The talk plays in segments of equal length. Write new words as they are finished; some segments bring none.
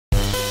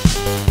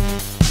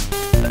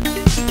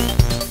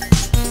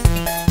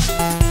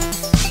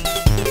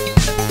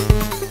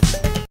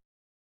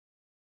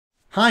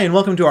Hi, and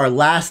welcome to our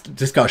last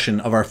discussion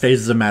of our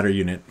phases of matter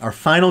unit, our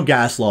final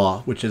gas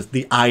law, which is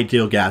the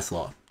ideal gas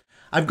law.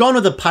 I've gone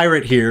with a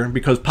pirate here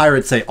because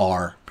pirates say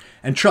R,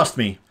 and trust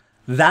me,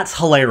 that's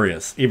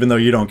hilarious, even though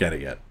you don't get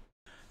it yet.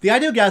 The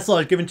ideal gas law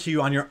is given to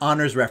you on your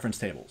honors reference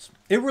tables.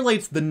 It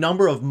relates the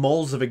number of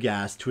moles of a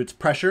gas to its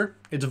pressure,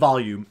 its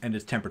volume, and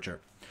its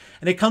temperature.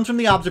 And it comes from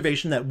the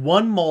observation that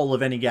 1 mole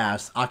of any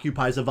gas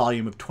occupies a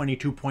volume of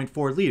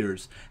 22.4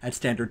 liters at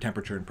standard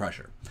temperature and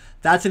pressure.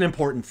 That's an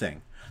important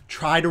thing.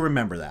 Try to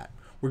remember that.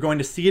 We're going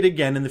to see it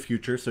again in the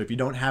future, so if you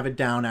don't have it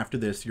down after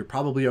this, you're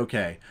probably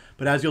okay.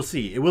 But as you'll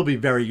see, it will be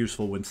very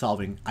useful when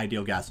solving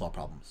ideal gas law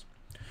problems.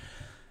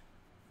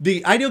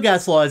 The ideal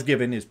gas law as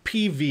given is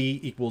PV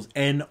equals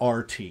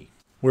nRT,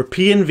 where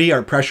P and V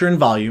are pressure and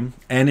volume,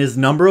 N is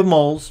number of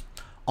moles,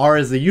 R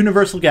is the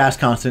universal gas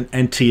constant,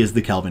 and T is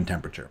the Kelvin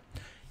temperature.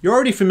 You're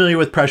already familiar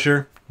with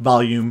pressure,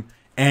 volume,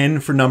 N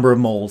for number of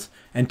moles,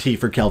 and T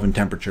for Kelvin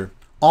temperature.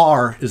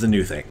 R is a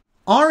new thing.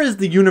 R is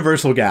the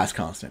universal gas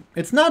constant.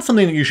 It's not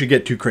something that you should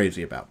get too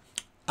crazy about.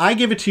 I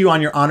give it to you on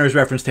your honors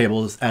reference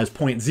tables as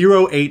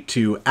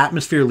 0.082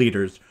 atmosphere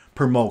liters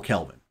per mole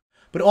Kelvin.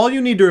 But all you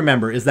need to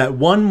remember is that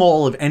 1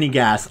 mole of any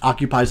gas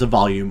occupies a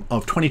volume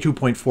of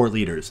 22.4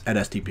 liters at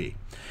STP.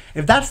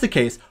 If that's the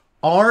case,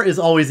 R is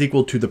always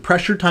equal to the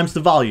pressure times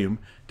the volume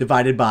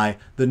divided by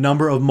the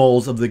number of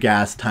moles of the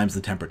gas times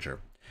the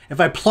temperature. If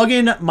I plug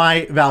in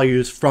my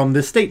values from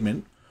this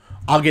statement,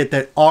 I'll get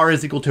that R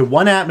is equal to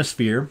 1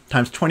 atmosphere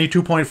times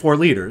 22.4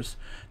 liters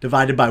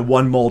divided by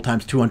 1 mole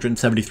times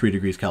 273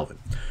 degrees Kelvin.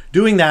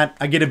 Doing that,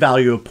 I get a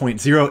value of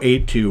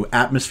 0.082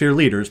 atmosphere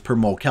liters per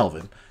mole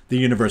Kelvin, the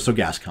universal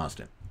gas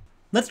constant.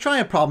 Let's try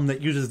a problem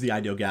that uses the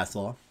ideal gas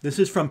law. This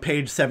is from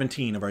page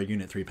 17 of our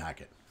Unit 3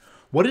 packet.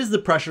 What is the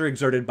pressure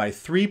exerted by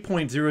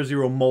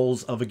 3.00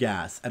 moles of a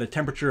gas at a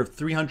temperature of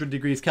 300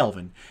 degrees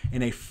Kelvin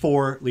in a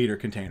 4-liter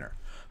container?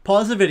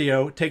 Pause the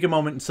video, take a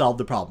moment and solve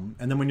the problem,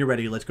 and then when you're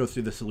ready, let's go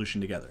through the solution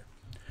together.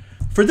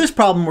 For this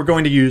problem, we're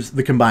going to use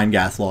the combined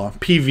gas law,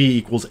 PV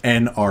equals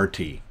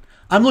nRT.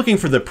 I'm looking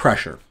for the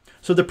pressure.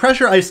 So the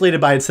pressure isolated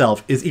by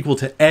itself is equal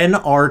to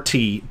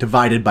nRT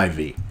divided by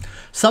V.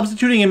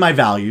 Substituting in my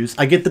values,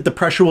 I get that the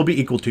pressure will be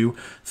equal to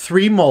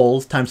 3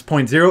 moles times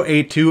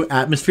 0.082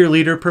 atmosphere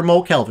liter per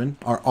mole Kelvin,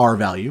 our R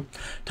value,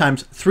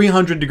 times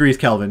 300 degrees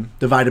Kelvin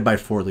divided by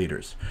 4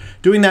 liters.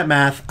 Doing that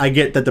math, I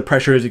get that the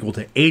pressure is equal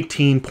to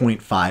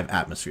 18.5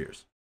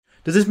 atmospheres.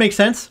 Does this make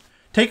sense?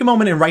 Take a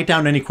moment and write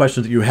down any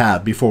questions that you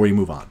have before we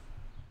move on.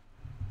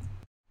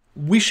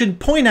 We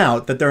should point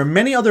out that there are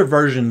many other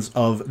versions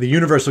of the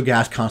universal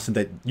gas constant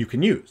that you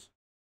can use.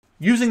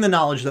 Using the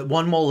knowledge that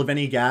 1 mole of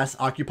any gas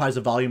occupies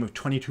a volume of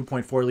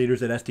 22.4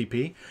 liters at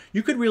STP,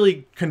 you could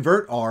really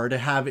convert R to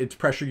have its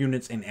pressure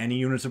units in any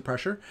units of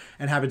pressure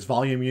and have its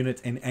volume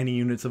units in any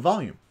units of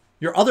volume.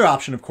 Your other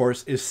option, of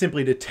course, is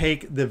simply to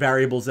take the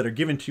variables that are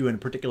given to you in a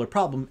particular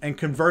problem and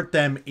convert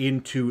them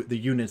into the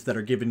units that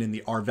are given in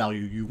the R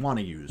value you want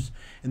to use.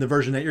 In the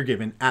version that you're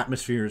given,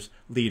 atmospheres,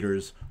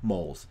 liters,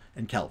 moles,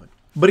 and Kelvin.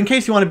 But in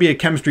case you want to be a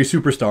chemistry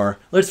superstar,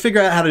 let's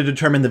figure out how to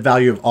determine the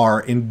value of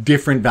R in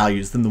different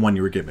values than the one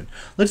you were given.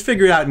 Let's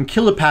figure it out in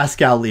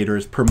kilopascal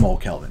liters per mole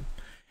Kelvin.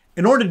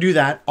 In order to do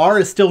that, R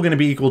is still going to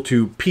be equal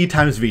to P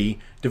times V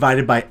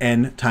divided by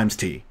N times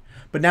T.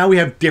 But now we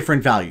have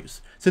different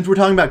values. Since we're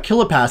talking about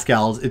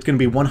kilopascals, it's going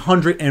to be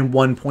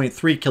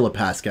 101.3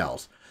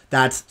 kilopascals.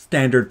 That's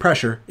standard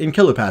pressure in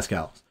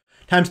kilopascals.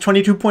 Times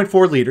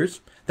 22.4 liters,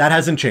 that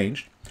hasn't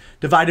changed.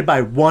 Divided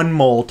by 1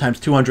 mole times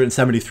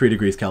 273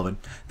 degrees Kelvin.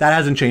 That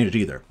hasn't changed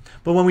either.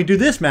 But when we do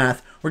this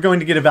math, we're going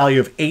to get a value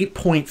of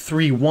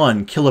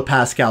 8.31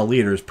 kilopascal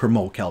liters per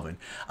mole Kelvin.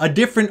 A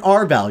different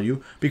R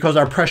value because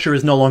our pressure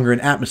is no longer in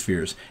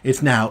atmospheres.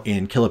 It's now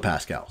in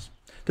kilopascals.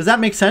 Does that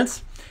make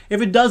sense? If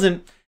it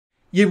doesn't,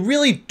 you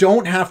really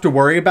don't have to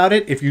worry about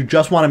it if you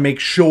just want to make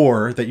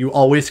sure that you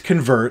always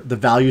convert the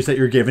values that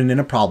you're given in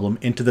a problem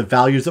into the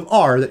values of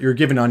R that you're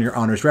given on your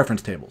honors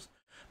reference tables.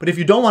 But if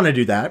you don't want to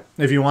do that,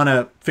 if you want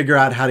to figure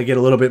out how to get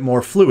a little bit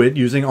more fluid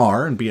using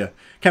R and be a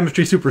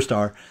chemistry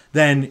superstar,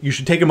 then you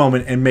should take a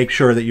moment and make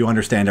sure that you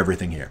understand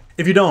everything here.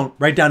 If you don't,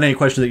 write down any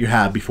questions that you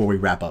have before we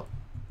wrap up.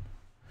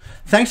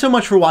 Thanks so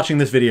much for watching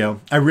this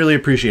video. I really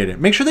appreciate it.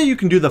 Make sure that you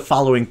can do the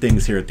following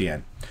things here at the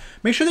end.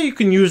 Make sure that you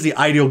can use the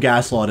ideal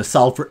gas law to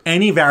solve for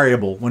any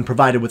variable when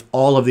provided with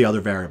all of the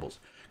other variables.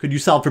 Could you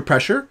solve for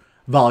pressure,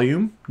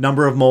 volume,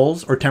 number of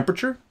moles, or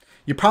temperature?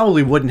 You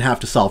probably wouldn't have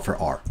to solve for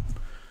R.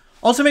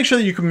 Also make sure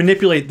that you can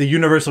manipulate the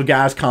universal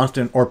gas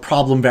constant or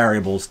problem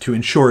variables to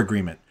ensure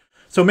agreement.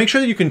 So make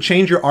sure that you can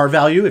change your R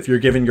value if you're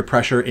given your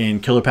pressure in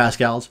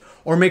kilopascals,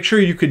 or make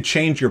sure you could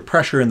change your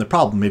pressure in the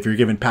problem if you're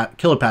given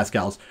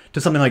kilopascals to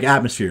something like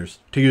atmospheres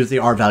to use the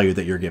R value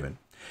that you're given.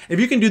 If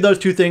you can do those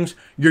two things,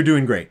 you're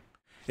doing great.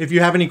 If you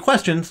have any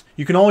questions,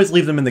 you can always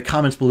leave them in the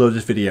comments below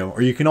this video,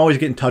 or you can always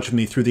get in touch with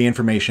me through the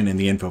information in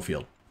the info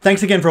field.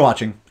 Thanks again for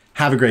watching.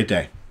 Have a great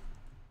day.